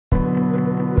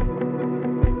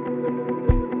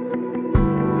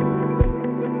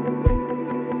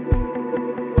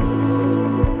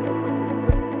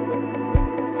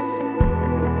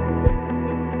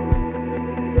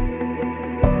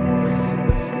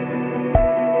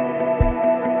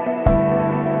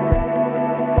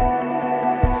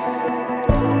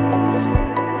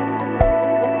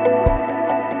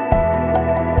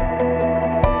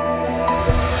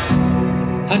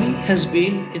has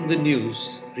been in the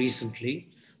news recently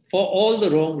for all the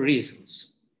wrong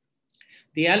reasons.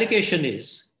 The allegation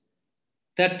is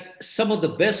that some of the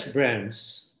best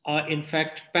brands are in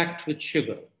fact packed with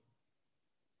sugar.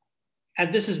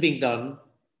 And this is being done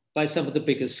by some of the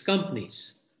biggest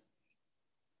companies.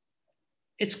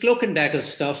 It's cloak and dagger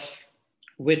stuff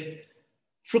with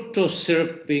fructose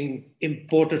syrup being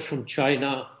imported from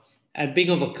China and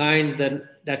being of a kind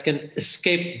that can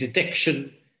escape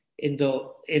detection in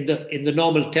the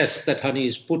normal tests that honey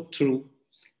is put through.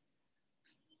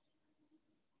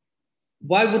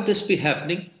 Why would this be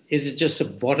happening? Is it just a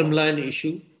bottom line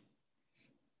issue?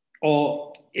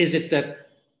 Or is it that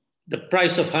the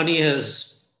price of honey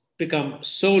has become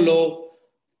so low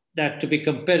that to be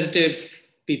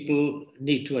competitive, people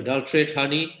need to adulterate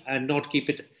honey and not keep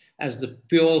it as the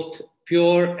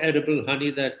pure edible honey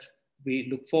that we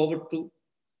look forward to?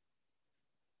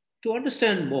 To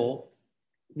understand more,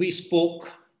 we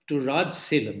spoke to Raj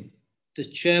Seelam, the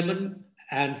chairman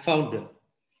and founder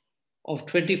of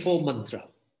 24 Mantra,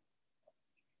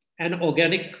 an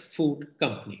organic food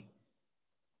company.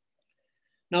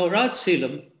 Now, Raj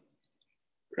Seelam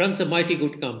runs a mighty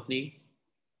good company,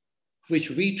 which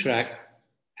we track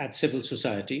at Civil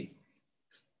Society,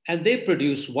 and they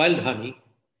produce wild honey,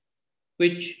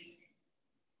 which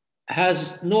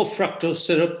has no fructose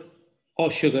syrup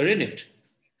or sugar in it.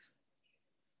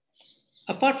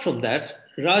 Apart from that,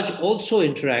 Raj also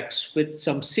interacts with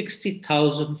some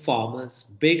 60,000 farmers,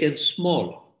 big and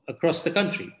small, across the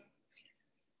country.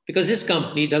 Because his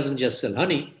company doesn't just sell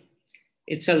honey,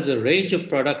 it sells a range of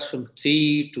products from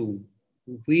tea to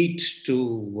wheat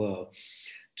to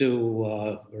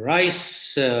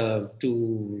rice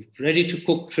to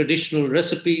ready-to-cook traditional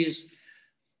recipes.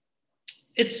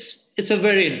 It's a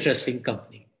very interesting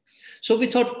company. So we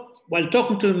thought, while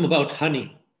talking to him about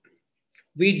honey,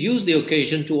 we'd use the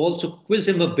occasion to also quiz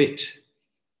him a bit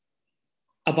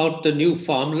about the new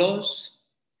farm laws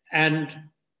and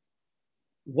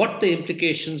what the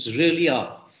implications really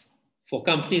are for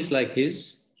companies like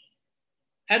his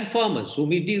and farmers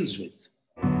whom he deals with.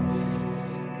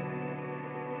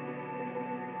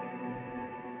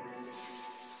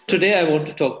 Today, I want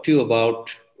to talk to you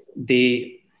about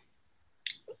the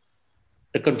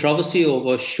controversy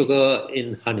over sugar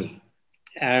in honey.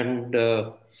 And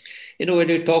when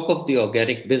you talk of the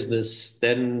organic business,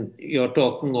 then you're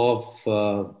talking of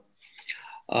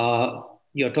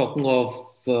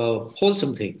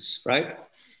wholesome things, right?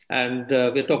 And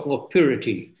we're talking of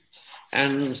purity.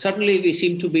 And suddenly we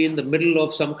seem to be in the middle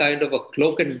of some kind of a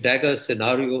cloak and dagger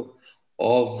scenario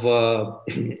of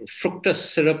fructose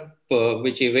syrup,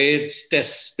 which evades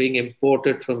tests being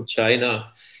imported from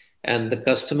China, and the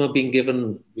customer being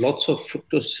given lots of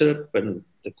fructose syrup and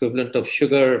equivalent of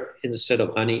sugar instead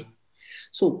of honey.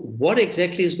 So what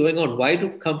exactly is going on? Why do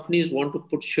companies want to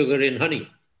put sugar in honey?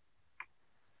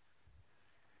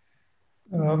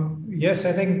 Yes,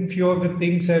 I think few of the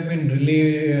things have been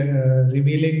really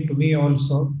revealing to me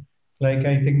also. Like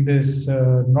I think this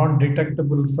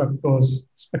non-detectable fructose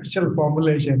special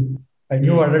formulation. I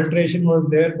knew adulteration was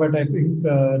there, but I think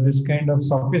this kind of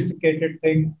sophisticated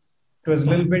thing, it was a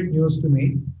little bit news to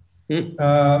me.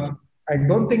 I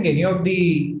don't think any of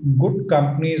the good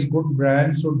companies, good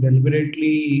brands would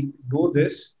deliberately do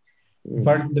this.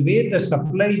 But the way the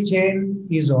supply chain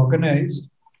is organized,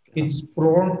 it's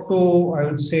prone to, I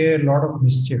would say, a lot of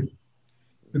mischief.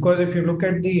 Because if you look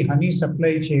at the honey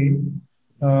supply chain,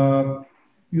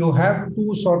 you have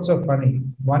two sorts of honey.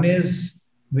 One is,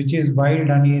 which is wild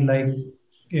honey, like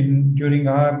during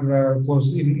our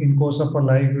course of our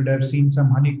life, you would have seen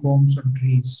some honeycombs on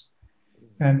trees.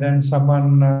 And then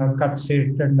someone cuts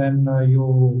it and then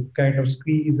you kind of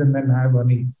squeeze and then have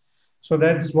honey. So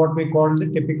that's what we call the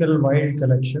typical wild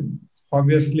collection.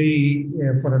 Obviously,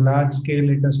 for a large scale,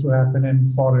 it has to happen in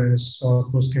forests or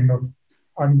those kind of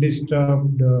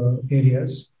undisturbed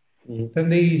areas. Then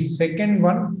the second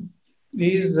one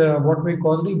is what we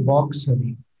call the box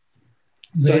honey.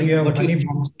 Where you have honey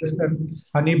boxes.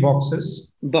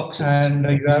 And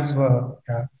you have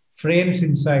frames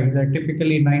inside. There are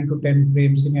typically 9 to 10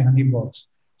 frames in a honey box.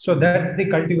 So that's the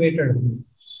cultivated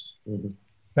honey.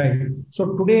 Right.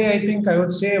 So today, I think I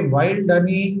would say wild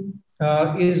honey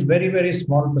is very, very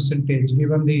small percentage.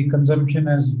 Given the consumption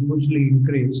has hugely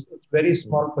increased, it's very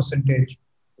small percentage.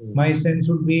 My sense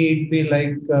would be it'd be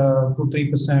like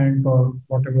 2-3% or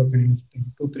whatever kind of thing,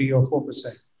 2-3 or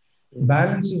 4%.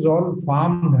 Balance is all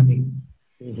farmed honey.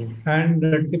 And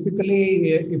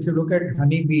typically, if you look at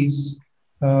honeybees,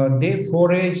 they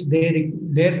forage,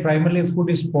 their primary food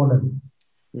is pollen.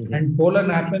 And pollen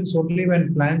happens only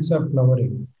when plants are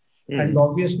flowering. And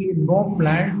obviously, no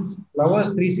plant flowers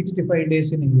 365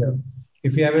 days in a year.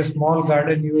 If you have a small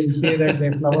garden, you will say that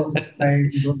they flower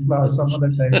sometime, don't flower some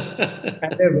other time.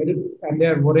 And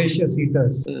they're voracious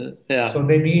eaters. Yeah. So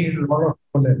they need a lot of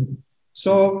pollen.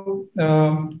 So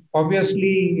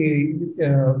obviously,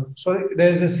 so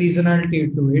there's a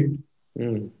seasonality to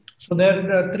it. So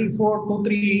there are two,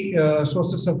 three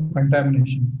sources of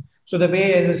contamination. So the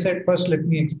way, as I said, first let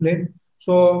me explain.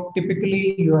 So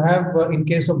typically, you have in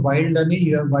case of wild honey,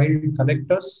 you have wild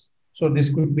collectors. So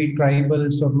this could be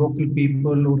tribals or local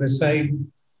people who reside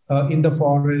in the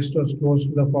forest or close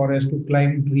to the forest to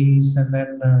climb trees and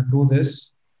then do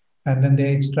this, and then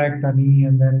they extract honey,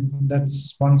 and then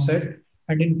that's one set.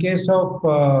 And in case of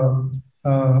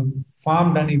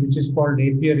farmed honey, which is called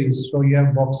apiaries, so you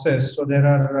have boxes. So there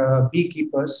are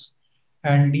beekeepers,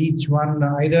 and each one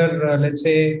either let's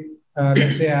say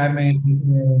I'm a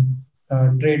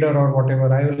trader or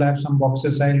whatever. I will have some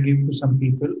boxes I'll give to some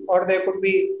people, or there could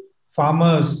be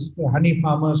farmers, honey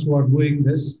farmers who are doing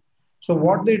this. So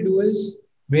what they do is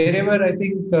wherever I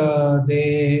think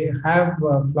they have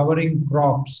flowering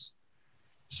crops,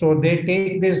 so they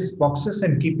take these boxes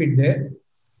and keep it there.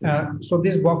 So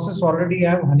these boxes already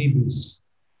have honeybees.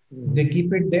 They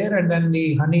keep it there, and then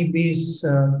the honeybees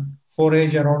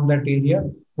forage around that area.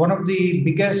 One of the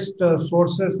biggest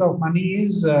sources of honey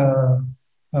is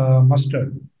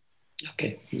mustard,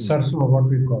 Okay. sarso, what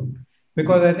we call.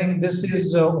 Because I think this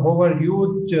is over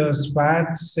huge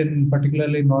swaths in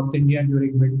particularly North India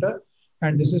during winter,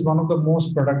 and this is one of the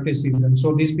most productive seasons.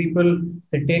 So these people,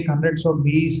 they take hundreds of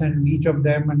bees and each of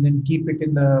them, and then keep it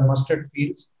in the mustard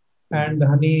fields, and the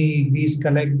honey bees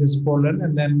collect this pollen,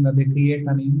 and then they create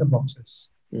honey in the boxes.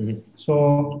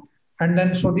 So and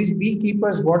then so these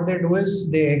beekeepers, what they do is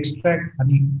they extract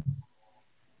honey,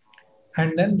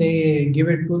 and then they give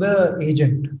it to the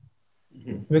agent,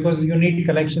 because you need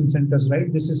collection centers,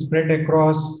 right? This is spread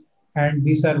across, and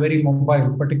these are very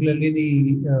mobile, particularly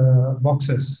the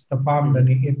boxes, the farmed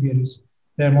apiaries.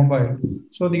 They're mobile.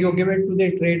 So you give it to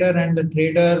the trader, and the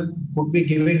trader could be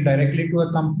giving directly to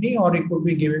a company, or it could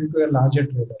be given to a larger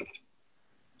trader,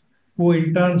 who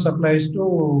in turn supplies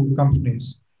to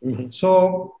companies.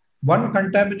 So one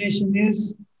contamination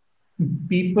is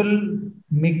people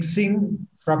mixing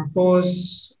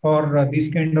fructose or these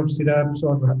kind of syrups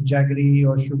or jaggery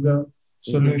or sugar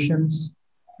solutions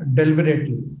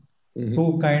deliberately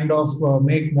to kind of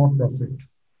make more profit.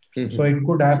 So it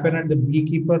could happen at the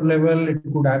beekeeper level, it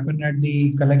could happen at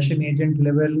the collection agent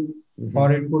level,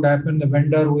 or it could happen the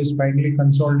vendor who is finally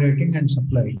consolidating and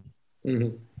supplying.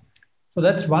 So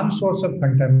that's one source of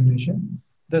contamination.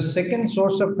 The second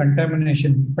source of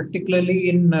contamination, particularly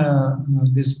in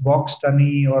this boxed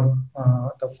honey or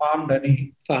the farmed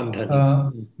honey,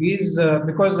 is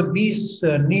because the bees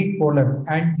need pollen,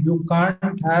 and you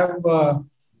can't have,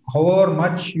 however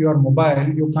much you are mobile,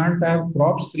 you can't have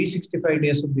crops 365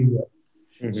 days of the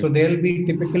year. So there'll be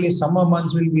typically summer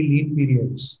months will be lean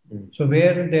periods. So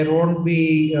where there won't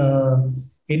be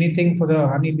anything for the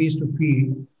honeybees to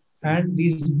feed, and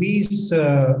these bees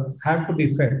have to be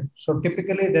fed. So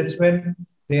typically that's when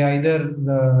they either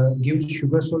give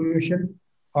sugar solution,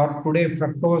 or today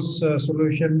fructose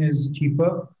solution is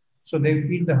cheaper. So they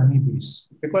feed the honeybees,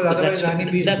 because otherwise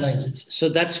honeybees die. So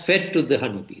that's fed to the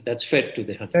honeybee. That's fed to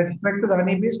the honeybee. That's fed to the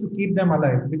honeybees to keep them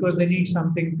alive, because they need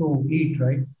something to eat,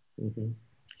 right?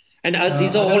 And are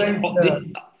these all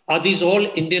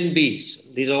Indian bees?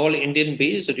 These are all Indian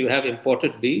bees, or do you have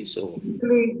imported bees? Or?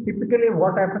 Typically,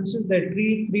 what happens is there are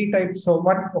three types. So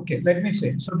one, okay, let me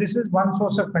say. So this is one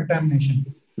source of contamination.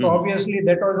 So obviously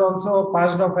that was also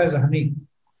passed off as honey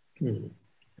a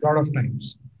lot of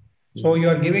times. So you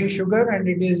are giving sugar, and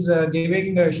it is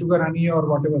giving sugar honey or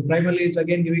whatever. Primarily, it's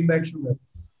again giving back sugar.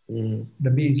 The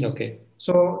bees. Okay.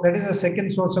 So that is a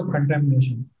second source of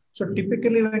contamination. So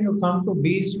typically, when you come to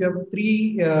bees, you have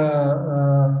three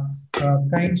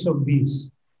kinds of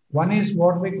bees. One is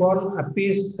what we call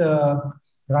Apis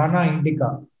rana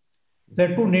indica.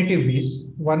 There are two native bees.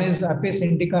 One is Apis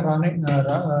indica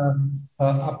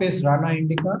Apis rana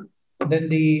indica. Then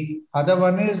the other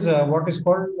one is what is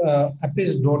called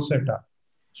Apis dorsata.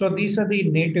 So these are the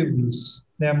native bees.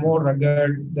 They are more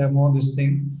rugged. They are more this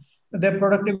thing. Their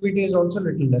productivity is also a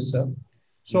little lesser.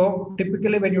 So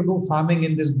typically when you do farming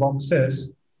in these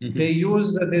boxes, they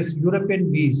use this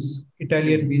European bees,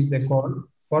 Italian bees they called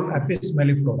Apis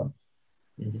melliflora.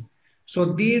 So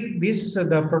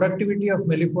the productivity of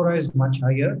melliflora is much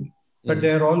higher, but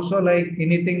they are also like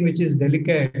anything which is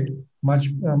delicate, much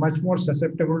more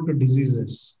susceptible to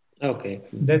diseases. Okay.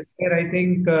 That's where I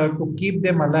think to keep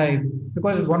them alive,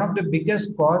 because one of the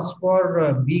biggest costs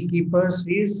for beekeepers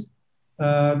is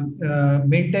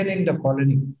maintaining the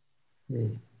colony.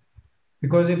 Mm.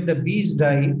 Because if the bees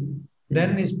die, then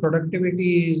Mm. his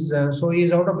productivity is so he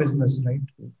is out of business, right?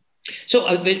 So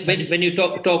And when you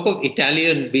talk of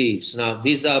Italian bees, now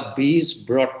these are bees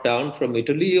brought down from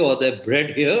Italy, or they're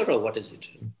bred here, or what is it?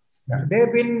 yeah,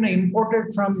 they've been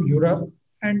imported from Europe,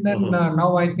 and then Uh-huh. now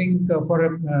I think for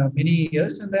many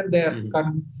years, and then they have Mm. come.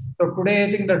 So today I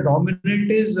think the dominant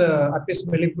is Apis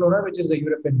melliflora, which is the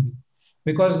European bee,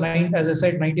 because as I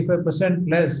said, 95%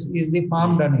 plus is the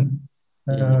farmed Mm. honey,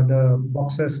 Mm. the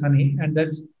boxes honey, and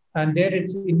there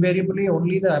it's invariably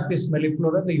only the Apis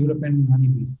melliflora, the European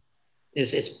honeybee.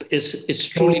 It's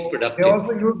truly So they productive.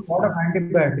 also use a lot of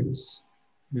antibiotics.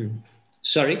 Mm.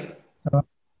 Sorry?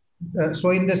 Uh, so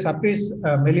in the Apis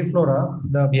melliflora,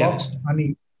 the Yeah. boxed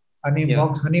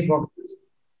Yeah. honey boxes,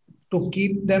 to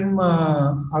keep them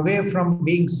away from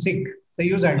being sick, they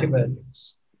use Okay. antibiotics.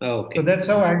 So Okay. that's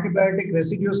how antibiotic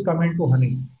residues come into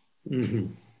honey. Mm-hmm.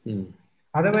 Mm.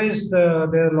 Otherwise,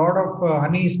 there are a lot of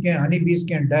honeybees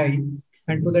can die,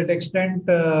 and to Mm. that extent,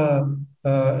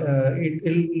 it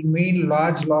will mean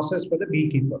large losses for the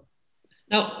beekeeper.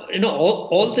 Now,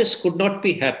 all this could not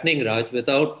be happening, Raj,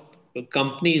 without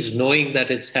companies knowing that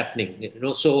it's happening.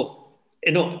 So,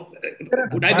 Fair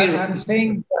would enough. I be? I'm saying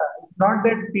it's not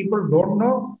that people don't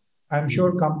know. I'm sure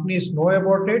companies know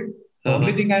about it. The only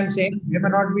Uh-huh. thing I'm saying, they may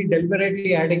not be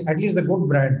deliberately adding, at least the good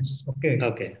brands, okay,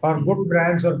 Okay. or good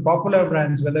brands or popular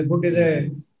brands. Whether good is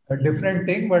Mm-hmm. a different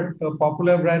thing, but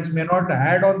popular brands may not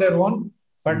add on their own.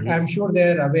 But I'm Mm-hmm. sure they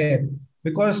are aware,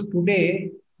 because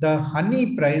today the honey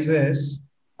prices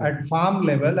at farm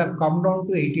level have come down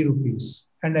to 80 rupees.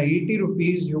 And at 80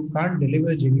 rupees, you can't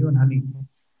deliver genuine honey.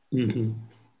 Mm-hmm.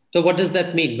 So, what does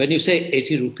that mean when you say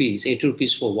 80 rupees? 80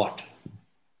 rupees for what?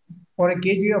 For a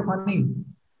kg of honey.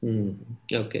 Mm.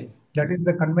 Okay. That is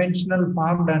the conventional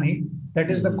farmed honey. That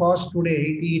is the Mm-hmm. cost today,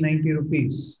 80, 90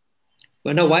 rupees.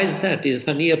 But now, why is that? Is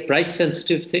honey a price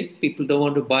sensitive thing? People don't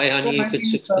want to buy So honey I if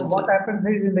it's think what expensive? happens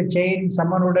is in the chain,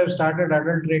 someone would have started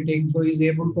adulterating, so he's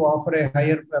able to offer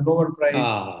a lower price.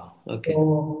 Ah, okay.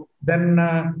 So then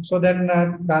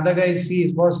the other guy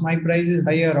sees, boss, my price is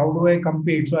higher. How do I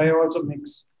compete? So I also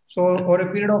mix. So over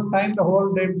a period of time, the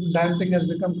whole damn thing has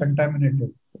become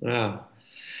contaminated. Ah.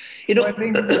 You So I know,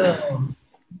 think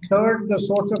third, the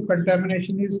source of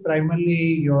contamination is primarily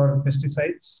your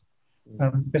pesticides.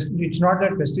 It's not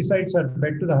that pesticides are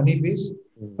fed to the honeybees,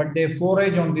 but they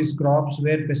forage on these crops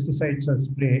where pesticides are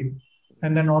sprayed,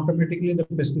 and then automatically the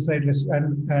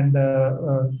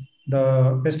the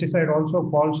pesticide also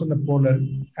falls on the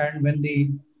pollen, and when the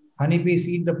honeybees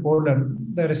eat the pollen,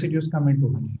 the residues come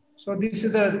into honey. So this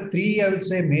is the three, I would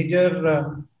say, major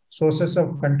sources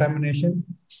of contamination.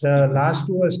 The last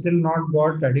two are still not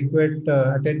got adequate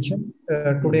attention.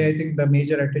 Today, I think the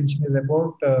major attention is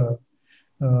about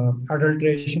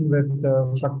adulteration with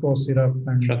fructose syrup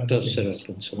and other fructose things. syrup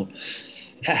and so on.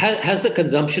 Has the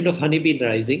consumption of honey been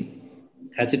rising?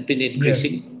 Has it been Yes,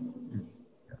 increasing?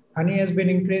 honey has been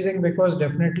increasing because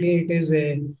definitely it is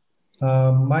a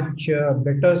much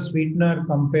better sweetener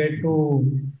compared to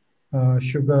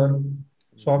sugar.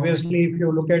 So obviously, if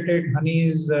you look at it, honey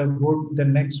is good.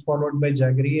 Then next followed by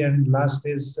jaggery, and last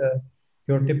is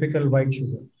your typical white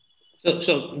sugar.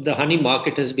 So the honey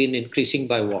market has been increasing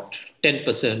by what? 10%,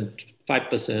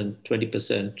 5%,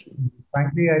 20%?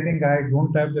 Frankly, I think I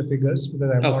don't have the figures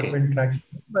because I've not Okay. been tracking,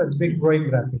 but it's been growing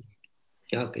rapidly.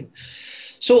 Okay.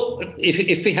 So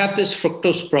if we have this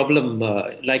fructose problem,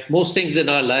 like most things in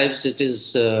our lives, it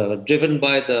is driven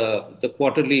by the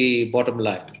quarterly bottom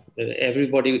line.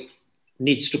 Everybody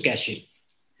needs to cash in.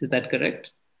 Is that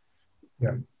correct?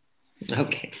 Yeah.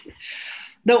 Okay.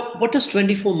 Now, what does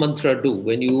 24 mantra do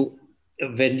when you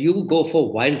go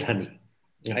for wild honey,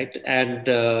 right? And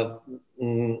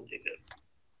mm,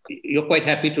 you're quite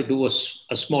happy to do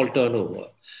a small turnover.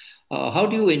 How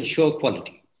do you ensure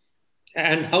quality?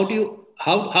 And how do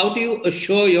you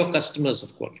assure your customers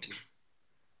of quality?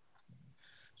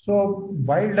 So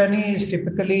wild honey is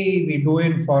typically we do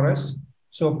in forests.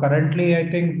 So currently, I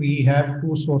think we have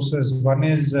two sources. One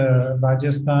is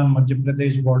Rajasthan, Madhya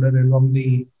Pradesh border along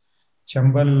the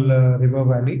Chambal River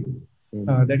Valley.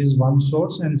 Mm. That is one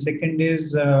source. And second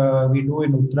is we do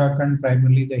in Uttarakhand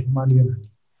primarily the Himalayan honey.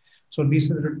 So these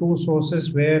are the two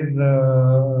sources where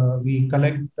we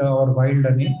collect our wild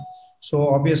honey. So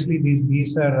obviously these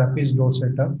bees are Apis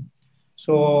dorsata.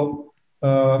 So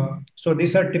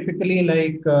these are typically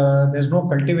like there's no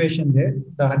cultivation there.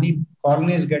 The honey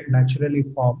colonies get naturally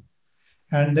formed,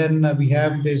 and then we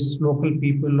have this local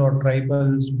people or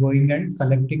tribals going and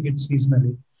collecting it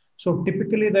seasonally. So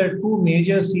typically there are two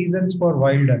major seasons for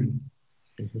wild honey.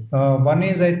 One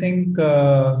is I think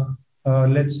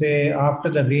let's say after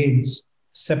the rains,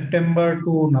 September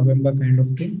to November kind of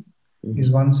thing is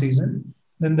Mhm. one season.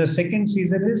 Then the second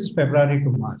season is February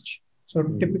to March. So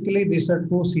Mhm. typically these are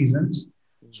two seasons.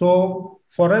 So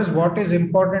for us, what is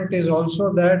important is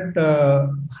also that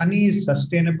honey is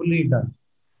sustainably done,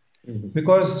 Mhm.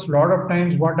 because a lot of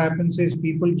times what happens is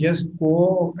people just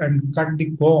go and cut the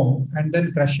comb and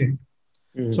then crush it.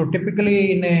 So Mhm. typically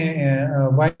in a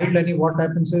wild honey, what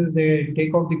happens is they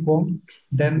take out the comb,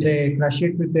 then Yeah. they crush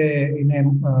it with a in a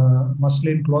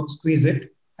muslin cloth, squeeze it,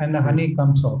 and the Mhm. honey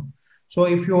comes out. So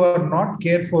if you are not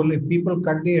careful, if people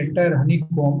cut the entire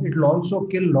honeycomb, it will also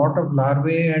kill a lot of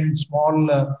larvae and small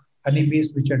honeybees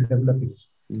which are developing.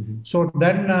 Mhm. So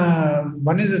then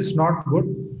one is it's not good,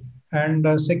 and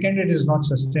second it is not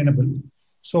sustainable.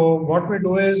 So what we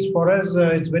do is for us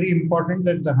it's very important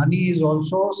that the honey is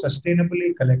also sustainably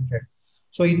collected.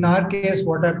 So in our case,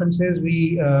 what happens is we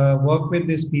work with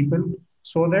these people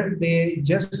so that they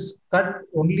just cut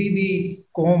only the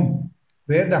comb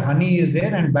where the honey is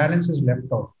there and balance is left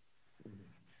out.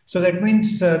 So that means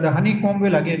the honeycomb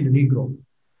will again regrow.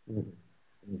 Mhm.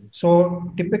 Mhm. So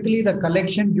typically the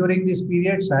collection during these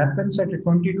periods happens at a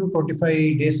 20 to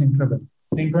 25 days interval.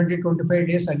 In 20 to 25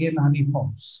 days, again honey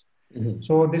forms. Mhm.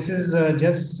 So this is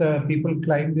just people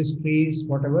climb these trees,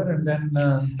 whatever, and then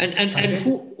And again,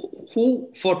 who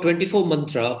for 24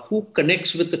 mantra, who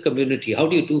connects with the community? How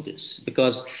do you do this?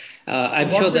 Because so I'm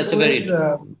sure what we that's a do is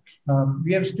very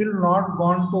we have still not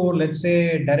gone to, let's say,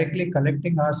 directly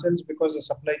collecting ourselves because the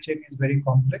supply chain is very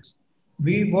complex.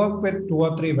 We work with two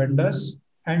or three vendors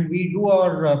and we do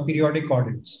our periodic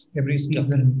audits every okay.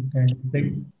 season kind of thing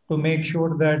to make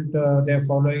sure that they're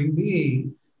following the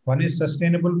one is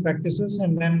sustainable practices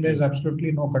and then there's Mhm.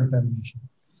 absolutely no contamination.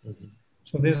 Mhm.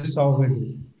 So this is how we do.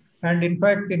 And in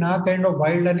fact, in our kind of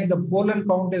wild honey, the pollen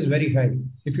count is very high.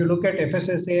 If you look at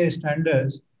FSSAI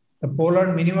standards, the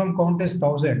pollen minimum count is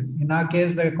 1,000. In our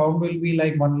case, the count will be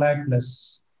like 1 lakh plus.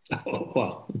 Oh,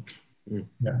 wow. Mm.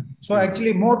 Yeah. So Mm.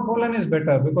 actually, more pollen is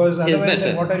better because Is otherwise, then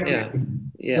better. what are you Yeah. getting?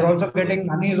 You're Yeah. also getting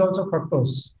honey is also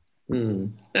fructose.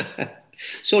 Mm.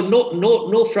 So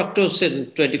no fructose in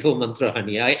 24 mantra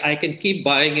honey. I can keep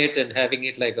buying it and having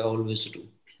it like I always do.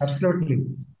 Absolutely.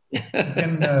 You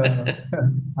can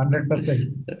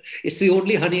 100%. It's the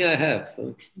only honey I have.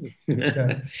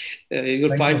 Yeah. You'll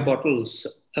Thank find you. bottles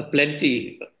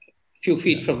plenty, few Yeah.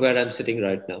 feet from where I'm sitting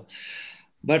right now.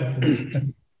 But Okay.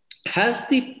 has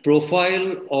the profile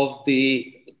of the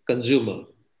consumer,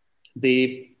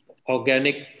 the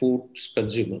organic foods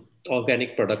consumer,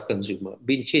 organic product consumer,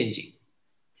 been changing?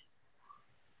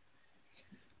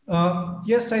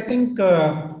 Yes, I think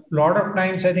a lot of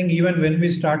times, I think even when we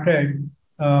started,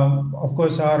 of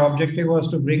course, our objective was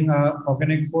to bring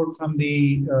organic food from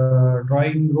the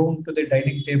drawing room to the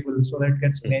dining table so that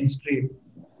gets mainstream.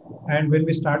 And when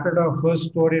we started our first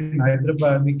store in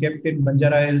Hyderabad, we kept in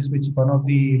Banjara Hills, which is one of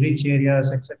the rich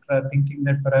areas, etc., thinking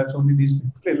that perhaps only these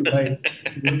people will buy.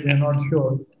 We are not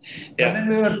sure. But Yeah. then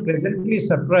we were pleasantly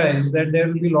surprised that there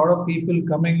will be a lot of people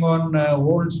coming on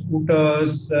old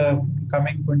scooters,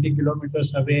 coming 20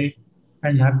 kilometers away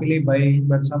and happily buying,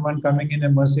 but someone coming in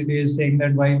a Mercedes saying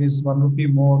that why this 1 rupee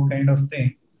more kind of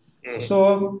thing. Mm. So,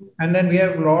 and then we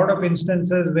have a lot of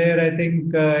instances where I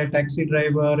think a taxi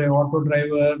driver, a auto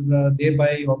driver, they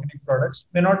buy organic products.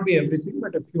 May not be everything,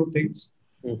 but a few things.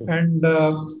 Mhm. And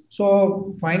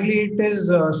so finally, it is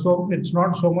so it's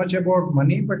not so much about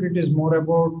money, but it is more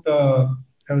about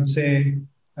I would say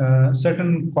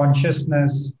certain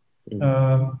consciousness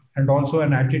Mhm. and also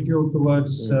an attitude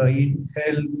towards Mhm. eating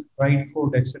health, right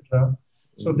food, etc.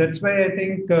 So Mhm. that's why I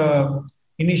think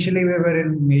initially we were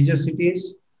in major cities.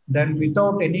 Then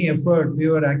without any effort, we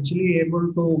were actually able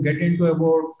to get into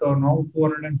about now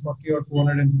 240 or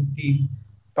 250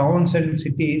 towns and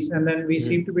cities, and then we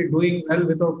seem Mhm. to be doing well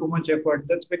without too much effort.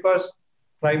 That's because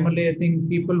primarily I think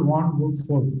people want good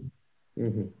food,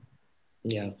 Mhm.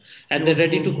 Yeah, and they're pure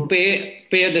ready to food,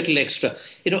 good. pay a little extra.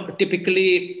 People don't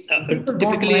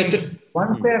Typically, mind.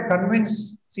 Once they are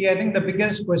convinced, see, I think the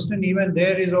biggest question even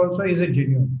there is also, is it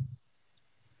genuine?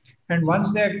 And once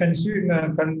they are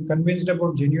convinced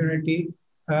about genuinity,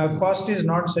 cost is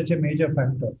not such a major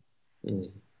factor. mm.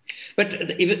 But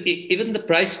even the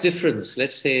price difference,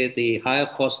 let's say the higher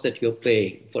cost that you're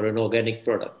paying for an organic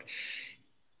product,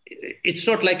 it's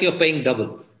not like you're paying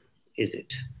double, is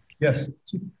it? Yes.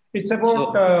 It's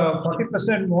about So,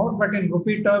 40% more, but in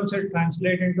rupee terms, it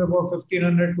translates into about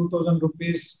 1,500, 2,000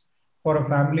 rupees for a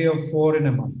family of four in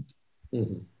a month.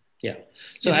 mhm. Yeah.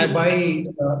 So If you I, buy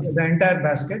the entire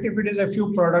basket, if it is a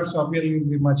few products, obviously it will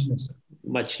be much lesser.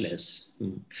 Much less.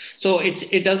 So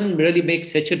it doesn't really make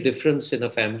such a difference in a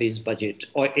family's budget,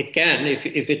 or it can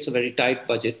if it's a very tight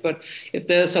budget. But if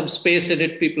there's some space in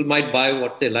it, people might buy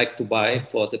what they like to buy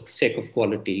for the sake of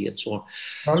quality and so on.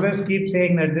 Always keep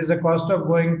saying that there's a cost of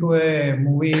going to a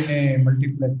movie in a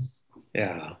multiplex.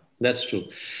 Yeah, that's true.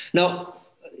 Now,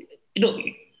 you know,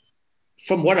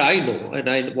 from what I know,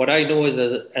 and what I know is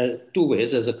as two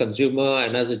ways: as a consumer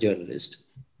and as a journalist.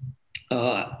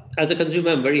 As a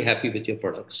consumer, I'm very happy with your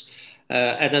products.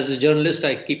 And as a journalist,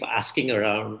 I keep asking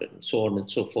around and so on and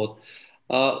so forth.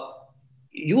 Uh,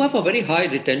 you have a very high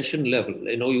retention level.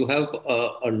 You know, you have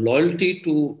a loyalty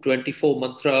to 24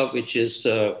 Mantra, which is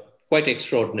quite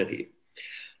extraordinary.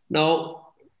 Now,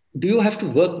 do you have to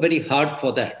work very hard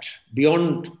for that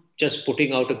beyond just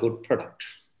putting out a good product?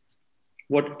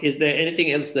 What is there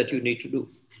anything else that you need to do?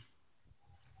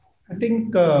 I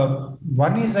think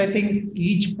one is, I think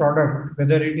each product,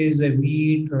 whether it is a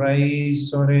wheat,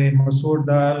 rice, or a masoor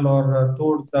dal or a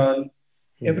tur dal,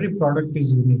 every product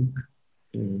is unique.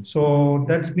 Mm. So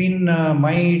that's been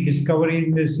my discovery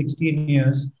in this 16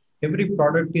 years. Every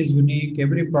product is unique.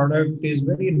 Every product is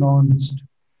very nuanced.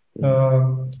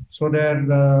 So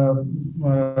there are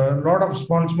a lot of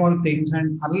small things,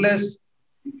 and unless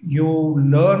you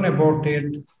learn about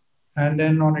it and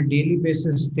then on a daily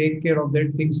basis take care of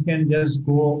that, things can just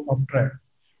go off track.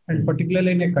 And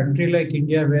particularly in a country like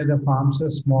India, where the farms are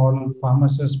small,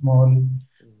 farmers are small,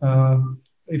 uh,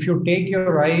 if you take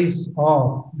your eyes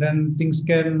off, then things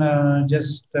can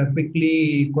just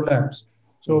quickly collapse.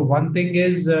 So one thing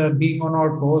is being on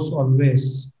our toes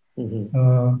always. Mhm.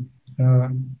 Uh, uh,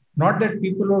 Not that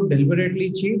people would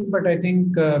deliberately cheat, but I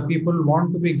think people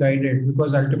want to be guided,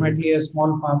 because ultimately a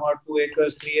small farmer, 2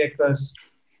 acres, 3 acres,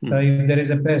 if there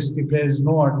is a pest, if there is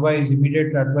no advice,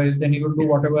 immediate advice, then he will do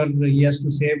whatever he has to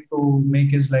save to make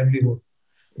his livelihood.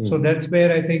 So that's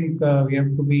where I think we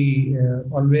have to be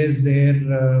always there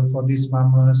for these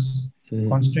farmers,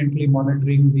 constantly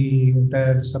monitoring the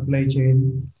entire supply chain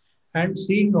and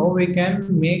seeing how we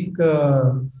can make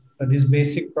these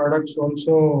basic products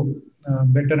also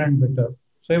better and better.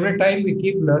 So every time we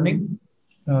keep learning.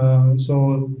 So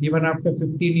even after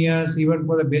 15 years, even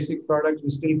for the basic products, we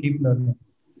still keep learning.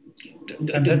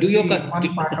 And Do that's your the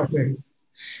one part of it.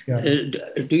 Yeah.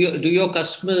 do your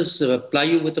customers ply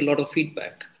you with a lot of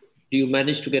feedback? Do you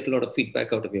manage to get a lot of feedback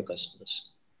out of your customers?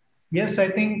 Yes, I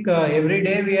think every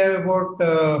day we have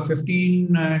about 15,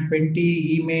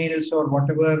 20 emails or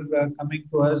whatever coming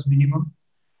to us minimum,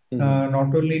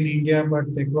 not only in India, but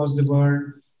across the world.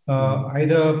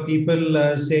 Either people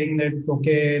saying that,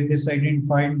 okay, this I didn't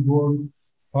find good,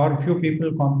 or few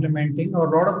people complimenting, or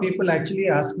a lot of people actually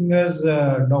asking us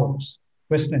doubts,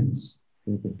 questions,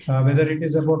 whether it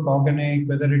is about organic,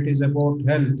 whether it is about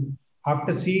health.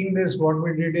 After seeing this, what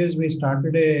we did is we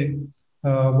started a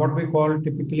what we call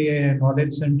typically a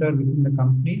knowledge center within the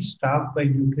company, staffed by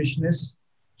nutritionists.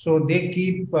 So they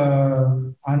keep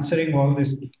answering all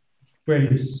these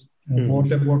queries,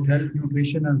 both about health,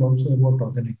 nutrition, and also about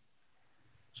organic.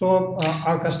 So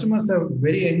our customers are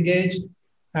very engaged,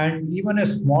 and even a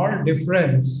small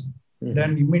difference,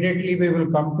 then immediately we will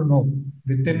come to know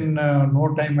within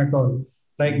no time at all.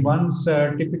 Like once,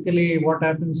 typically what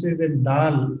happens is in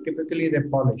dal, typically they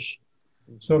polish.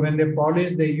 So when they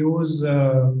polish, they use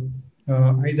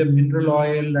either mineral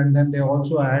oil, and then they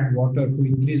also add water to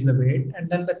increase the weight, and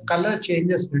then the color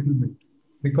changes a little bit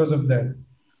because of that.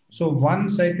 So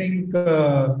once I think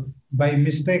by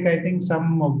mistake, I think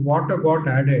some water got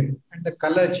added and the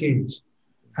color changed.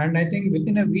 And I think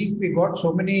within a week we got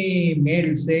so many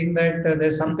mails saying that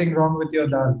there's something wrong with your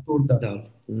dal, tur dal.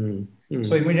 No.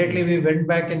 So immediately we went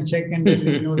back and checked, and then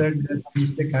we knew that there's some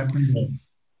mistake happened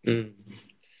there.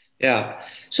 Yeah.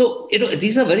 So,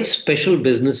 these are very special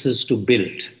businesses to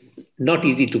build, not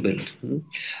easy to build.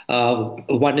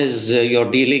 One is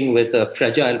you're dealing with a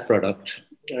fragile product,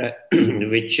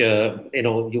 which,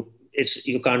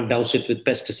 you can't douse it with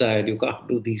pesticide, you can't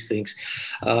do these things.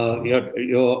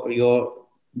 You're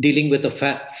dealing with a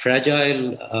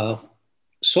fragile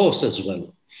source as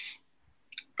well.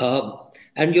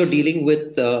 And you're dealing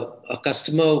with a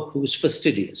customer who's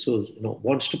fastidious, who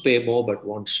wants to pay more but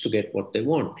wants to get what they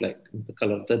want, like the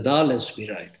color of the dal has to be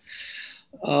right.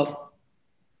 Uh,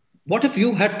 what have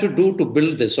you had to do to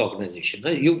build this organization?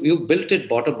 You built it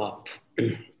bottom up.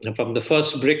 From the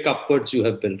first brick upwards, you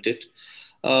have built it.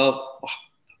 Uh,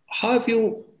 how have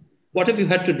you? What have you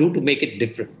had to do to make it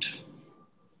different?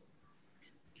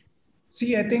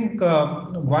 See, I think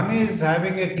one is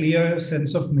having a clear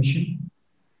sense of mission.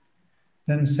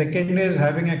 Then second is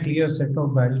having a clear set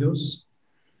of values.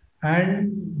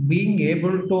 and being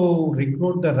able to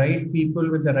recruit the right people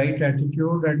with the right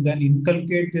attitude and then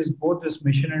inculcate this both this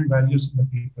mission and values in the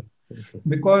people,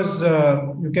 because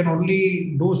you can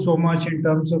only do so much in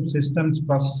terms of systems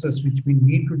processes which we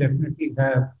need to definitely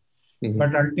have, Mhm.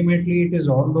 but ultimately it is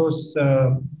all those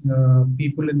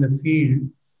people in the field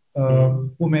Mhm.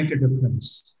 who make a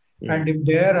difference. And Mhm. if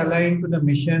they are aligned to the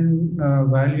mission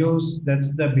values, that's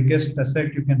the biggest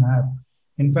asset you can have.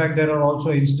 In fact, there are also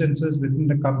instances within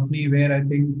the company where I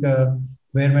think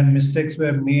where when mistakes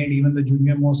were made, even the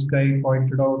junior most guy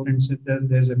pointed out and said that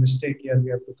there's a mistake here, we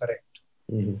have to correct.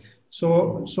 Mhm.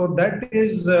 So that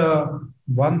is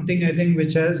one thing I think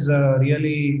which has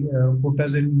really put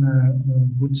us in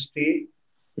good state.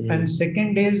 And Mhm.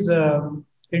 second is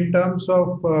in terms of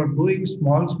doing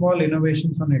small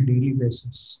innovations on a daily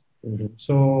basis. Mhm.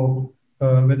 So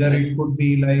whether Right. it could be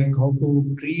like how to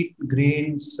treat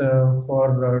grains for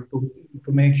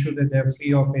to make sure that they're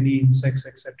free of any insects,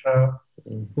 etc.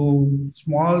 Mhm. To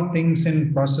small things in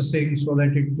processing so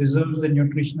that it preserves the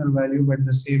nutritional value, but at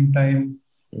the same time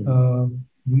Mhm.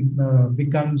 uh,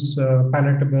 becomes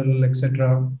palatable,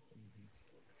 etc.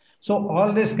 So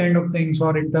all these kind of things,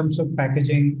 or in terms of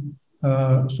packaging,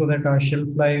 so that our shelf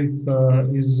life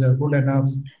is good enough.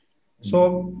 So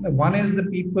one is the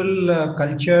people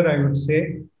culture, I would say,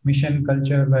 mission,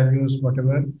 culture, values,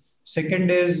 whatever.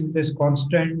 Second is this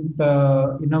constant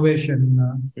innovation.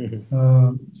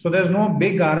 Mhm. So there's no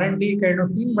big R&D kind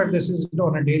of thing, but this is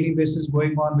on a daily basis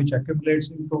going on, which accumulates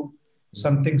into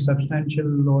something substantial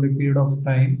over a period of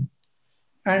time.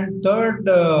 And third,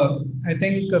 I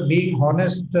think being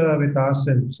honest with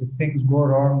ourselves. If things go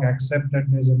wrong, accept that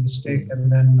there's a mistake Mhm.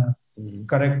 and then Mhm.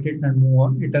 correct it and move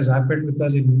on. It has happened with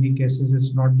us in many cases.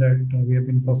 It's not that we have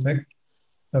been perfect.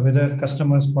 Whether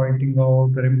customers pointing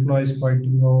out, or employees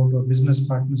pointing out, or business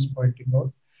partners pointing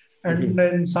out. And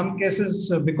Mhm. in some cases,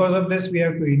 because of this, we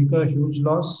have to incur huge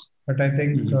loss. But I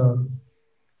think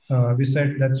Mhm. we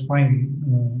said that's fine,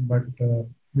 but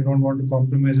we don't want to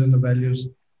compromise on the values.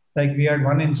 Like we had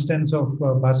one instance of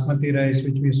basmati rice,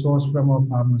 which we sourced from our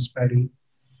farmers' paddy,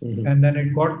 Mhm. and then it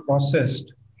got processed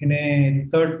in a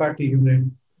third-party unit.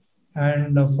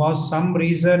 And for some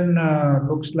reason,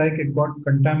 looks like it got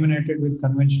contaminated with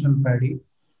conventional paddy.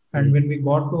 And Mhm. when we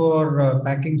got to our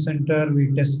packing center, we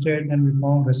tested and we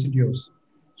found residues.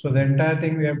 So the entire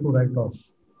thing we have to write off.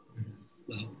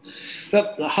 Wow.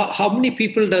 Well, how many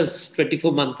people does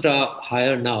 24 Mantra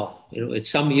hire now?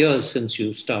 It's some years since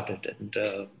you started, and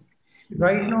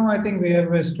Right now, I think we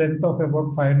have a strength of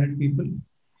about 500 people,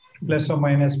 plus or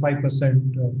minus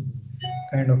 5%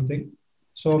 kind of thing.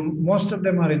 So most of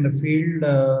them are in the field.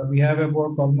 We have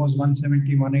about almost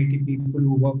 170, 180 people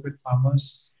who work with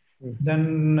farmers.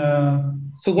 Then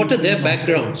so what are people their in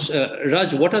operations. backgrounds,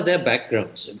 Raj? What are their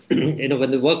backgrounds?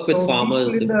 When they work with So farmers.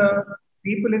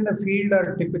 people in the field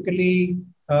are typically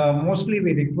mostly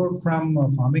we recruit from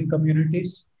farming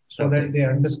communities so that Okay. they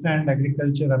understand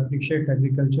agriculture, appreciate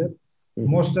agriculture. Mhm.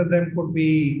 Most of them could be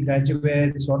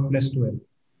graduates or plus 12,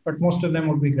 but most of them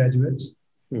would be graduates.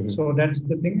 Mhm. So that's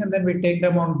the thing, and then we take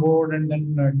them on board and then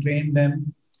train them.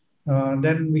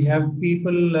 Then we have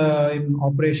people in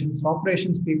operations.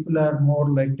 Operations people are more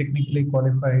like technically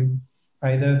qualified.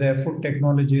 Either they're food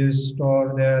technologists or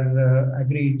they're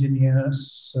agri engineers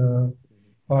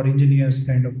or engineers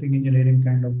kind of thing, engineering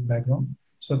kind of background.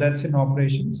 So that's in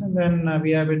operations. And then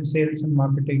we have in sales and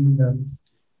marketing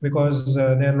because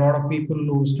there are a lot of people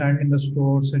who stand in the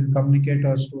stores and communicate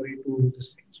our story to this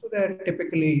thing. So they're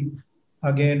typically,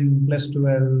 again, plus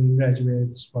 12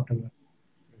 graduates, whatever.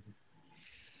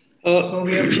 So Uh,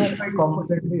 we have four, five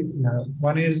competencies. Yeah.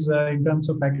 One is in terms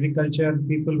of agriculture,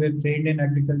 people who are trained in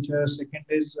agriculture. Second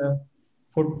is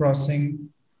food processing.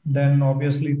 Then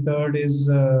obviously third is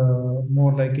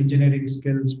more like engineering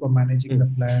skills for managing the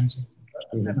plants, etc.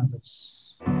 And then Mhm. others.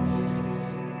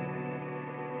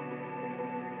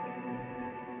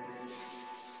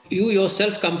 You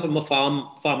yourself come from a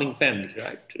farming family,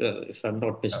 right? If I'm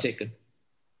not Yeah. mistaken.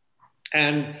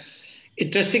 And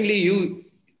interestingly, you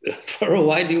for a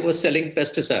while you were selling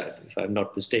pesticide, if I'm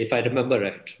not mistaken, if I remember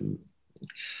right.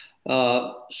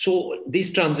 So these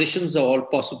transitions are all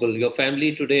possible. Your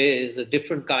family today is a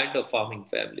different kind of farming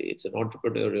family. It's an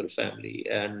entrepreneurial family,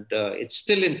 and it's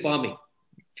still in farming.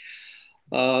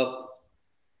 Uh,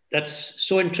 that's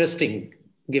so interesting,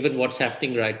 given what's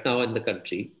happening right now in the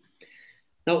country.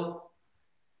 Now,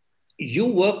 you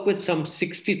work with some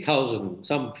 60,000,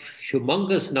 some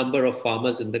humongous number of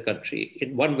farmers in the country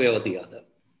in one way or the other.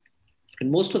 And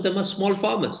most of them are small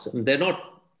farmers, and they're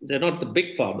not the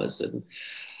big farmers. And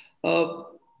uh,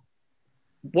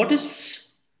 what is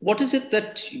what is it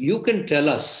that you can tell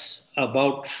us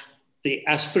about? the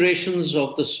aspirations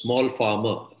of the small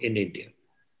farmer in India?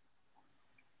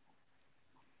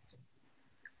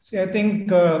 See, I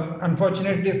think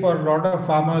unfortunately for a lot of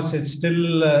farmers, it's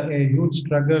still a huge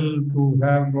struggle to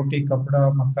have roti,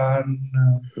 kapda, makan.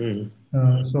 Mm,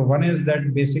 So one is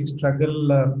that basic struggle.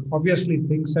 Obviously,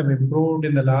 things have improved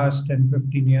in the last 10,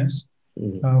 15 years.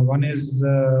 mm, One is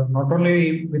not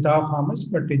only with our farmers,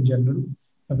 but in general,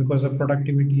 because the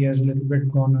productivity has a little bit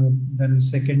gone up. Then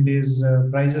second is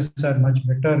prices are much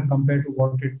better compared to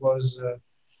what it was.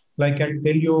 Like I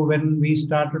tell you, when we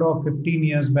started off 15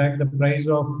 years back, the price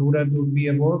of urad would be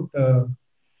about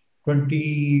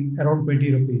 20, around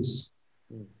 20 rupees.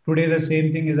 mm, Today, the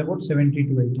same thing is about 70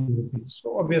 to 80 rupees.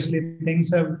 So obviously,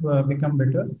 things have become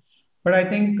better. But I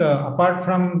think apart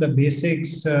from the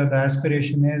basics, the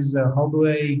aspiration is how do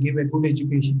I give a good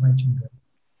education to my children?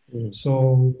 mm,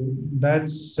 So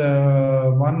that's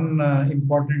one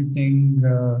important thing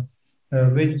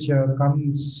which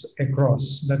comes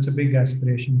across. That's a big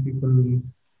aspiration. People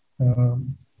uh,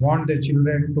 want their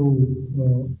children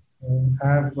to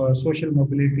have social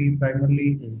mobility primarily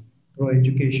mm, through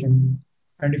education.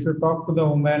 And if you talk to the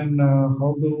women,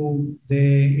 how do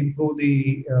they improve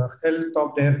the health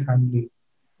of their family?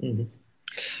 mm,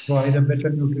 So either better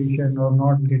nutrition or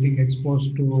not getting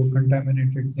exposed to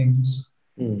contaminated things.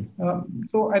 mm,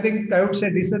 So I think I would say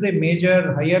these are the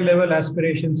major higher level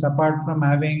aspirations apart from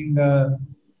having,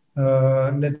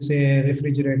 let's say, a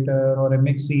refrigerator or a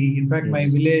mixie. In fact, my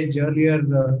mm, village earlier,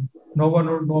 no one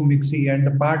would know mixie, and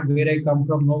the part where I come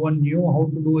from, no one knew how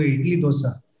to do idli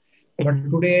dosa. But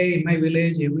today in my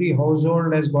village, every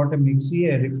household has got a mixie,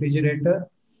 a refrigerator,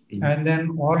 mm. and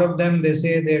then all of them they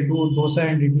say they do dosa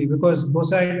and idli because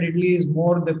dosa and idli is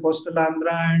more the coastal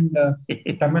Andhra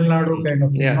and Tamil Nadu kind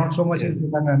of thing, Yeah, not so much yeah, in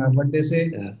Telangana. But they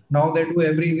say yeah. now they do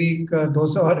every week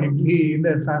dosa or idli in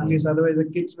their families, Mm, otherwise the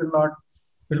kids will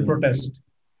mm, protest.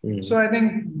 So mm, I think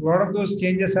a lot of those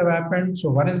changes have happened. So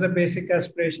one is the basic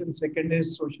aspiration, second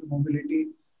is social mobility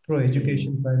through mm,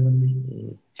 education primarily.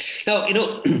 mm. Now,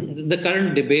 the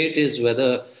current debate is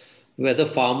whether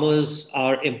farmers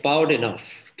are empowered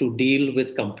enough to deal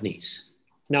with companies.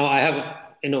 Now, I have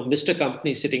Mr.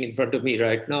 Company sitting in front of me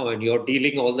right now, and you're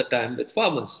dealing all the time with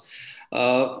farmers.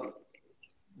 Uh,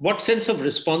 what sense of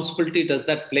responsibility does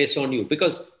that place on you?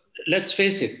 Because let's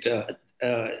face it,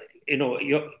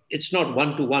 it's not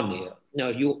one to one here. Now,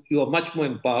 you are much more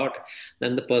empowered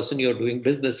than the person you're doing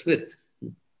business with.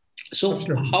 So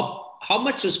Absolutely. how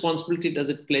much responsibility does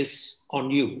it place on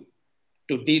you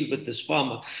to deal with this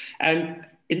farmer? And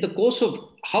in the course of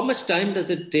how much time does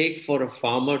it take for a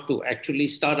farmer to actually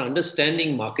start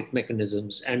understanding market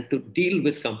mechanisms and to deal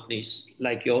with companies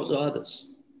like yours or others?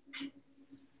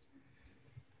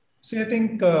 See, I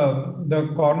think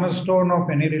the cornerstone of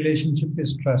any relationship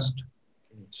is trust.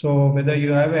 So whether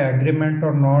you have an agreement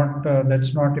or not,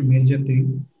 that's not a major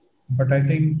thing. But I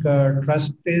think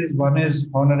trust is one is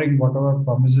honoring whatever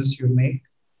promises you make.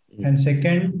 Mm, And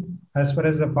second, as far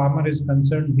as the farmer is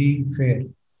concerned, being fair.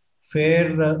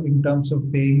 Fair in terms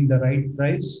of paying the right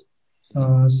price.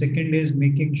 Second is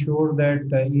making sure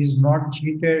that he is not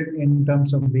cheated in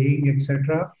terms of weighing,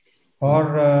 etc. mm,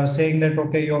 Or saying that,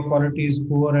 okay, your quality is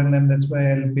poor and then that's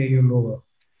why I'll pay you lower.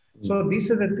 mm, So these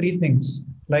are the three things.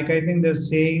 Like I think they're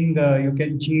saying you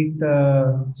can cheat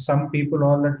some people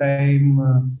all the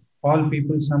time, all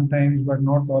people sometimes, but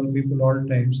not all people all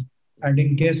times. And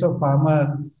in case of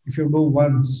farmer, if you do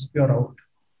once, you're out.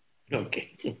 okay.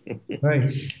 Right.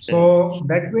 Uh, So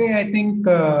that way, I think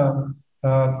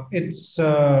it's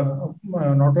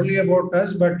not only about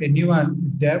us, but anyone.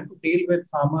 If they have to deal with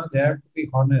farmer, they have to be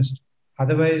honest.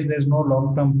 Otherwise, there's no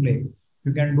long-term play.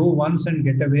 You can do once and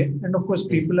get away. And of course, mm,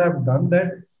 people have done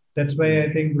that. That's why mm,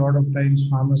 I think a lot of times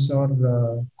farmers are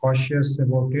cautious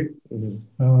about it. mm,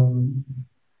 Um,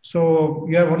 so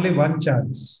you have only one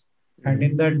chance. And mm,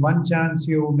 in that one chance,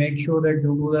 you make sure that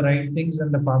you do the right things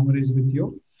and the farmer is with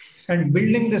you. And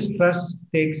building this trust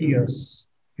takes mm. years.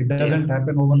 It Yeah. doesn't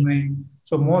happen overnight.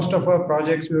 So most of our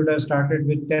projects we would have started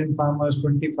with 10 farmers,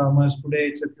 20 farmers. Today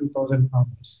it's a few thousand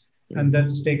farmers. And Mm,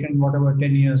 that's taken whatever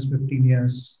 10 years, 15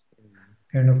 years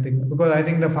kind of thing. Because I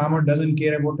think the farmer doesn't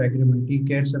care about agreement. He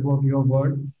cares about your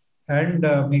word and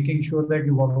making sure that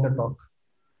you walk the talk.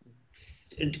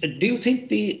 Do you think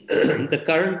the the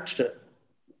current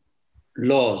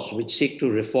laws which seek to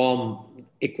reform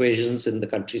equations in the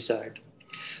countryside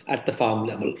at the farm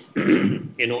level,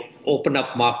 open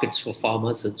up markets for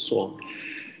farmers and so on,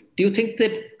 do you think they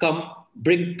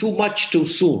bring too much too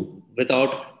soon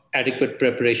without adequate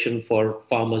preparation for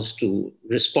farmers to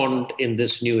respond in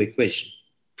this new equation?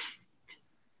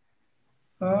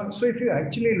 So if you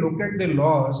actually look at the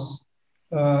laws,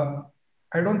 uh,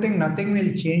 I don't think nothing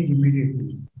will change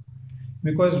immediately.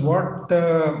 Because what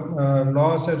the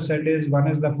laws have said is one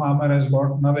is the farmer has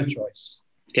got now a choice.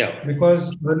 Yeah.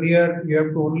 Because earlier you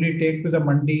have to only take to the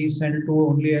mandi, sell to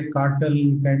only a cartel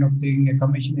kind of thing, a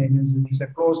commission agency. It's a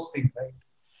closed thing, right?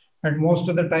 And most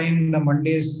of the time, the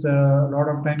mandis, a lot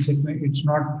of times it's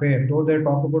not fair. Though they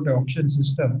talk about the auction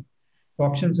system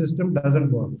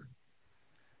doesn't work.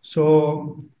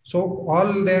 So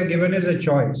all they're given is a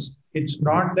choice. It's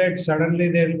not that suddenly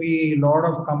there'll be a lot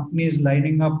of companies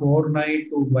lining up overnight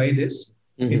to buy this.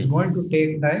 It's going to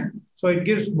take time. So it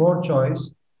gives more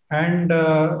choice, and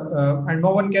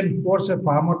no one can force a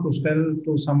farmer to sell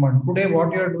to someone. Today,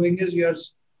 what you're doing is you're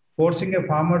forcing a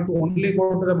farmer to only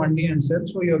go to the mandi and sell.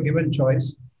 So you're given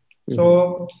choice.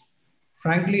 So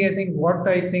frankly, I think what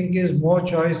I think is more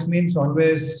choice means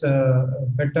always a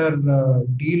better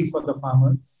deal for the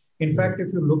farmer. In fact,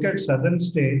 if you look at southern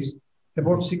states,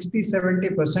 about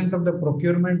 60-70% of the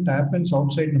procurement happens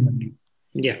outside the mandi.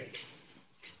 Yeah.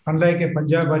 Unlike a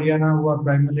Punjab, Haryana, who are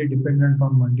primarily dependent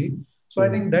on mandi. So I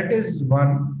think that is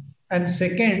one. And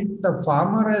second, the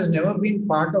farmer has never been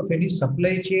part of any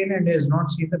supply chain and has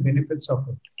not seen the benefits of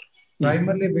it.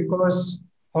 Primarily because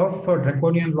of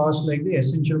draconian laws like the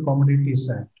Essential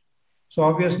Commodities Act. So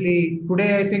obviously,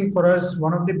 today I think for us,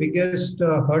 one of the biggest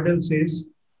hurdles is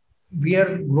we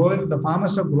are growing, the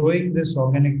farmers are growing this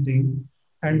organic thing,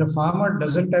 and the farmer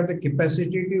doesn't have the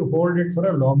capacity to hold it for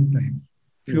a long time.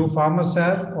 Few farmers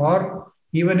have, or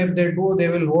even if they do, they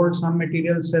will hold some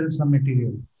material, sell some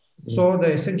material. So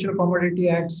the Essential Commodity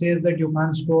Act says that you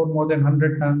can't store more than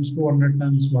 100 tons, 200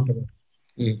 tons, whatever.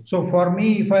 So for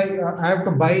me, if I have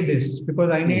to buy this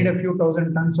because I need a few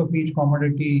thousand tons of each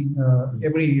commodity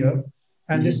every year,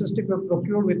 and this is to be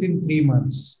procured within 3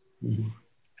 months.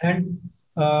 And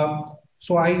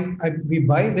so we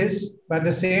buy this, but at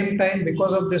the same time,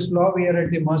 because of this law, we are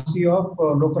at the mercy of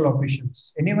local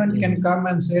officials. Anyone can come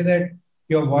and say that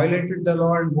you have violated the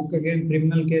law and book again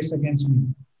criminal case against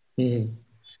me.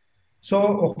 So,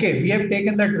 okay, we have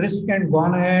taken that risk and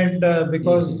gone ahead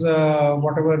because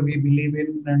whatever we believe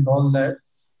in and all that.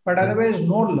 But otherwise,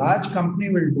 no large company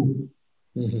will do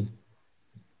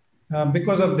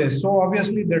because of this. So,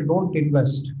 obviously, they don't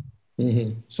invest.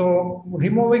 So,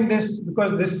 removing this,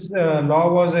 because this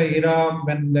law was an era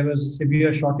when there was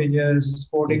severe shortages,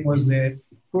 hoarding was there.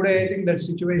 Today, I think that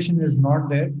situation is not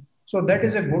there. So that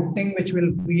is a good thing which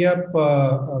will free up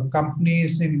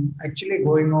companies in actually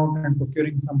going out and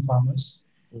procuring from farmers.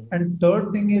 And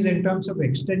third thing is in terms of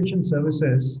extension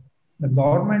services, the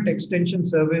government extension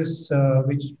service,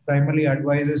 which primarily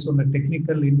advises on the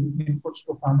technical inputs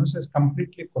to farmers, has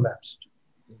completely collapsed.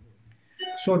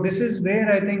 So this is where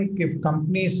I think if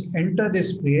companies enter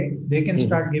this play, they can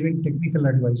start giving technical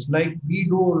advice. Like we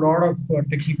do a lot of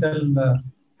technical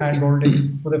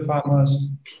hand-holding for the farmers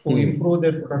to improve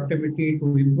their productivity,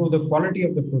 to improve the quality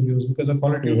of the produce, because the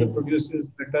quality of the produce is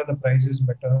better, the price is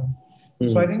better.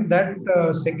 So I think that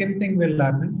second thing will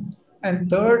happen. And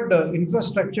third,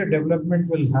 infrastructure development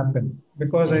will happen,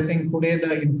 because I think today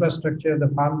the infrastructure, the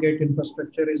farm gate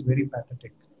infrastructure is very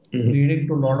pathetic, leading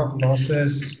to a lot of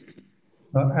losses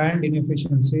and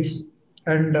inefficiencies.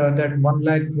 And that 1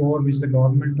 lakh crore which the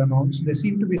government announced, they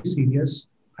seem to be serious.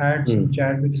 I had some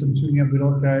chat with some senior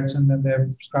bureaucrats, and then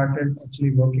they've started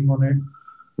actually working on it,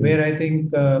 where I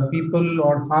think people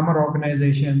or farmer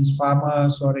organizations,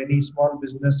 farmers or any small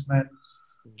businessman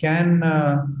can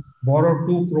borrow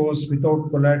 2 crores without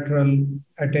collateral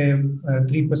at a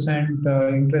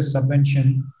 3% interest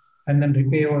subvention and then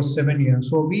repay over 7 years.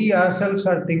 So we ourselves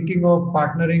are thinking of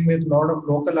partnering with a lot of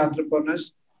local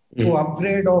entrepreneurs to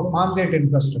upgrade our farm gate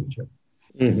infrastructure.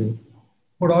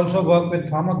 Would also work with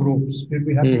farmer groups. We'll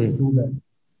be happy to do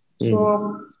that.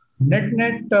 So net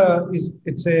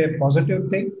it's a positive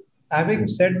thing. Having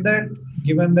said that,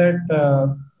 given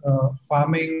that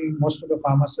farming, most of the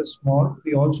farmers are small,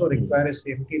 we also require a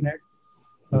safety net.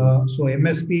 So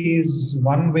MSP is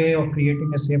one way of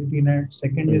creating a safety net.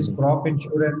 Second is crop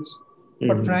insurance.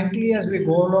 But frankly, as we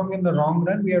go along in the long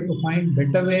run, we have to find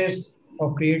better ways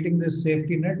of creating this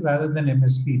safety net rather than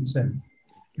MSP itself.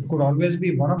 It could always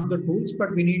be one of the tools,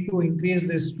 but we need to increase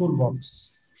this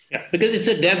toolbox. Yeah, because it's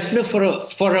a dampener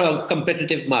for a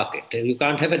competitive market. You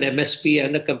can't have an MSP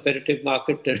and a competitive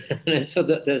market. So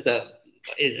there's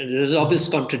obvious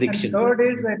contradiction. And third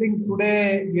is, I think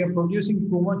today we are producing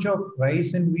too much of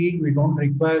rice and wheat. We don't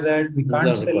require that. We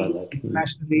can't sell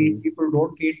internationally. People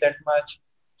don't eat that much.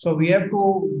 So we have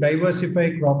to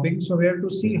diversify cropping. So we have to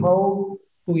see how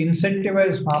to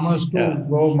incentivize farmers to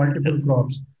grow multiple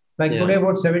crops. Like today,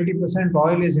 about 70%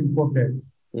 oil is imported.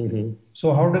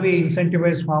 So how do we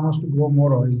incentivize farmers to grow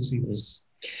more oil seeds?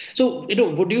 So,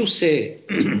 would you say,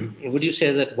 would you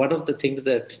say that one of the things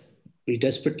that we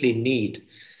desperately need,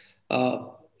 uh,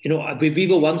 we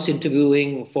were once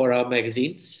interviewing for our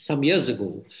magazine some years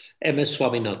ago, M.S.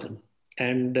 Swaminathan,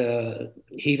 and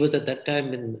he was at that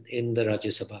time in the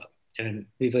Rajya Sabha, and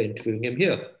we were interviewing him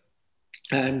here.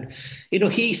 And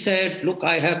he said, "Look,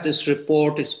 I have this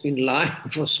report. It's been lying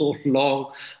for so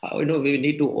long. We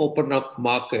need to open up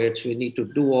markets. We need to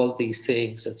do all these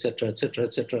things, etc., etc.,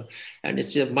 etc." And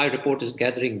it's my report is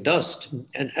gathering dust.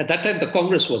 And at that time, the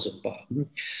Congress was in power,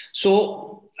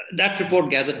 so that report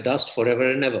gathered dust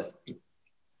forever and ever.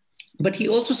 But he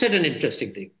also said an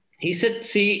interesting thing. He said,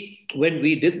 "See, when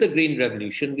we did the Green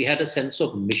Revolution, we had a sense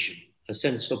of mission, a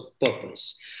sense of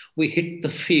purpose. We hit the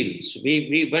fields.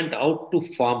 We went out to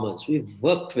farmers. We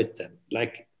worked with them,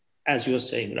 like as you're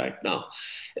saying right now.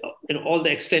 All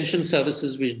the extension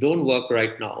services which don't work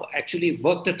right now actually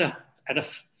worked at a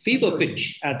fever Absolutely.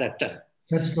 pitch at that time.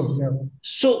 That's true. Yeah.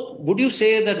 So, would you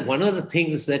say that one of the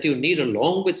things that you need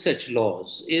along with such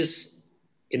laws is,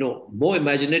 more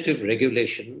imaginative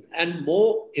regulation and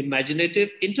more imaginative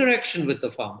interaction with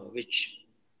the farmer, which,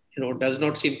 does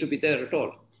not seem to be there at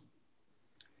all?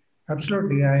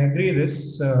 Absolutely, I agree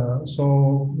this.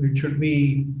 So it should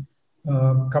be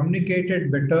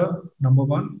communicated better, number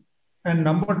one. And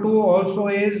number two also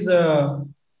is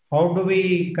how do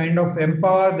we kind of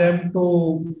empower them to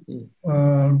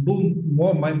Mm. do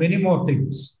many more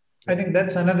things. I think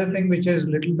that's another thing which is a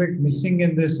little bit missing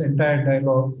in this entire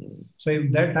dialogue. So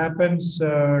if that happens,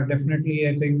 definitely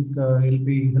I think it'll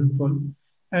be helpful.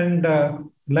 And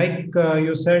like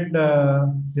you said,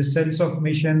 this sense of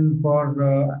mission for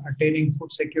attaining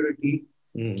food security,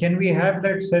 Mm. can we have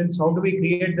that sense? How do we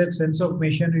create that sense of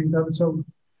mission in terms of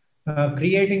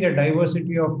creating a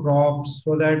diversity of crops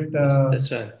so that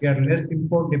That's right. we are less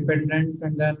import dependent,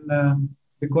 and then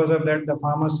because of that, the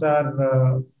farmers are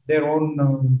their own,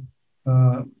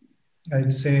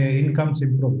 I'd say, incomes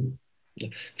improve.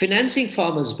 Financing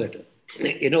farmers better.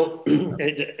 We're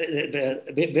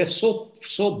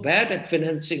so bad at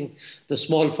financing the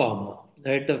small farmer.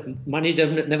 Right? The money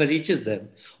never reaches them,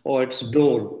 or it's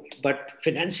dull. But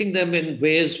financing them in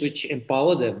ways which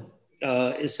empower them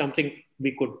is something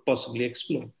we could possibly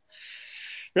explore.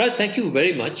 Raj, thank you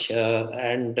very much.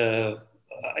 And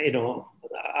you know,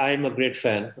 I'm a great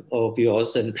fan of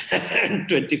yours, and, and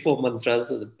 24 Mantras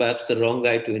is perhaps the wrong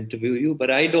guy to interview you, but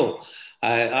I know,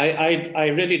 I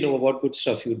really know what good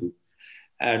stuff you do.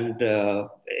 And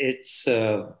it's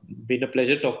been a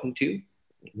pleasure talking to you.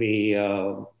 We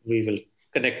will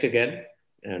connect again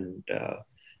and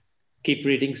keep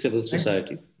reading civil Thank-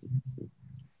 society.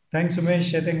 Thanks,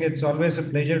 Umesh. I think it's always a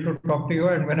pleasure to talk to you.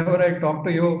 And whenever I talk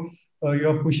to you,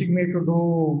 you're pushing me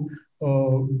to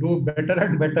do better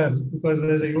and better because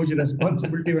there's a huge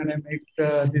responsibility when I make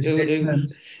these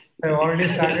statements. I've already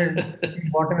started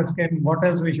thinking what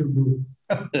else we should do.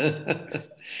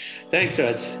 Thanks,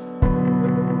 Raj.